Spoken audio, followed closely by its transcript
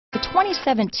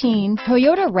2017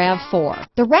 Toyota RAV4.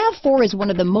 The RAV4 is one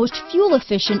of the most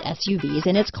fuel-efficient SUVs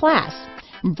in its class.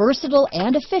 Versatile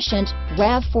and efficient,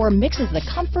 RAV4 mixes the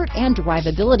comfort and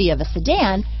drivability of a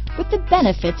sedan with the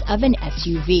benefits of an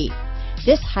SUV.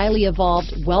 This highly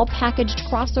evolved, well-packaged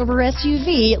crossover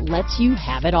SUV lets you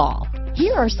have it all.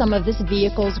 Here are some of this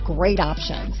vehicle's great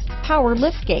options: power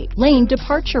liftgate, lane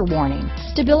departure warning,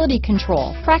 stability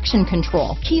control, traction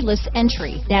control, keyless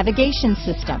entry, navigation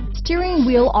system, steering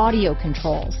wheel audio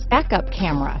controls, backup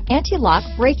camera, anti-lock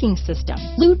braking system,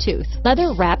 Bluetooth,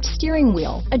 leather-wrapped steering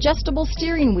wheel, adjustable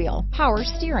steering wheel, power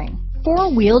steering,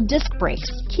 four-wheel disc brakes,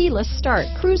 keyless start,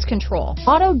 cruise control,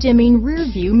 auto-dimming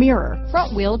rear-view mirror,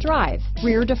 front-wheel drive,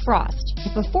 rear defrost.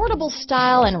 If affordable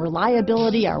style and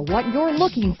reliability are what you're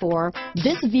looking for,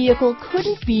 this vehicle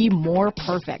couldn't be more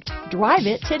perfect. Drive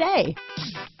it today.